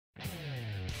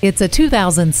It's a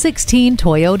 2016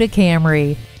 Toyota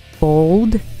Camry.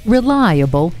 Bold,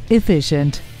 reliable,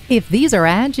 efficient. If these are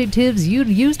adjectives you'd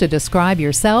use to describe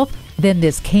yourself, then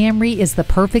this Camry is the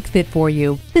perfect fit for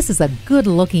you. This is a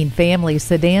good-looking family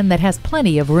sedan that has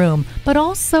plenty of room, but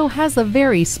also has a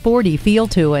very sporty feel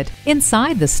to it.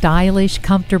 Inside the stylish,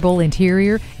 comfortable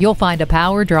interior, you'll find a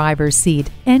power driver's seat,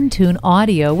 N-Tune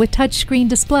audio with touchscreen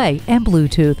display and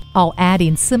Bluetooth, all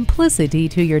adding simplicity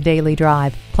to your daily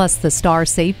drive. Plus, the Star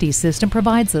Safety System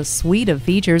provides a suite of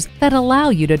features that allow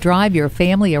you to drive your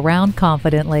family around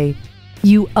confidently.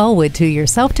 You owe it to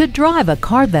yourself to drive a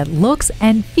car that looks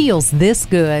and feels this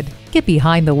good. Get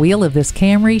behind the wheel of this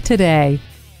Camry today.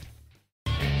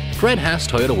 Fred Haas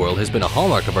Toyota World has been a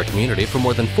hallmark of our community for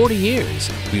more than 40 years.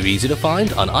 We're easy to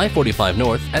find on I-45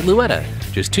 North at Louetta,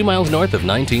 just 2 miles north of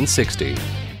 1960.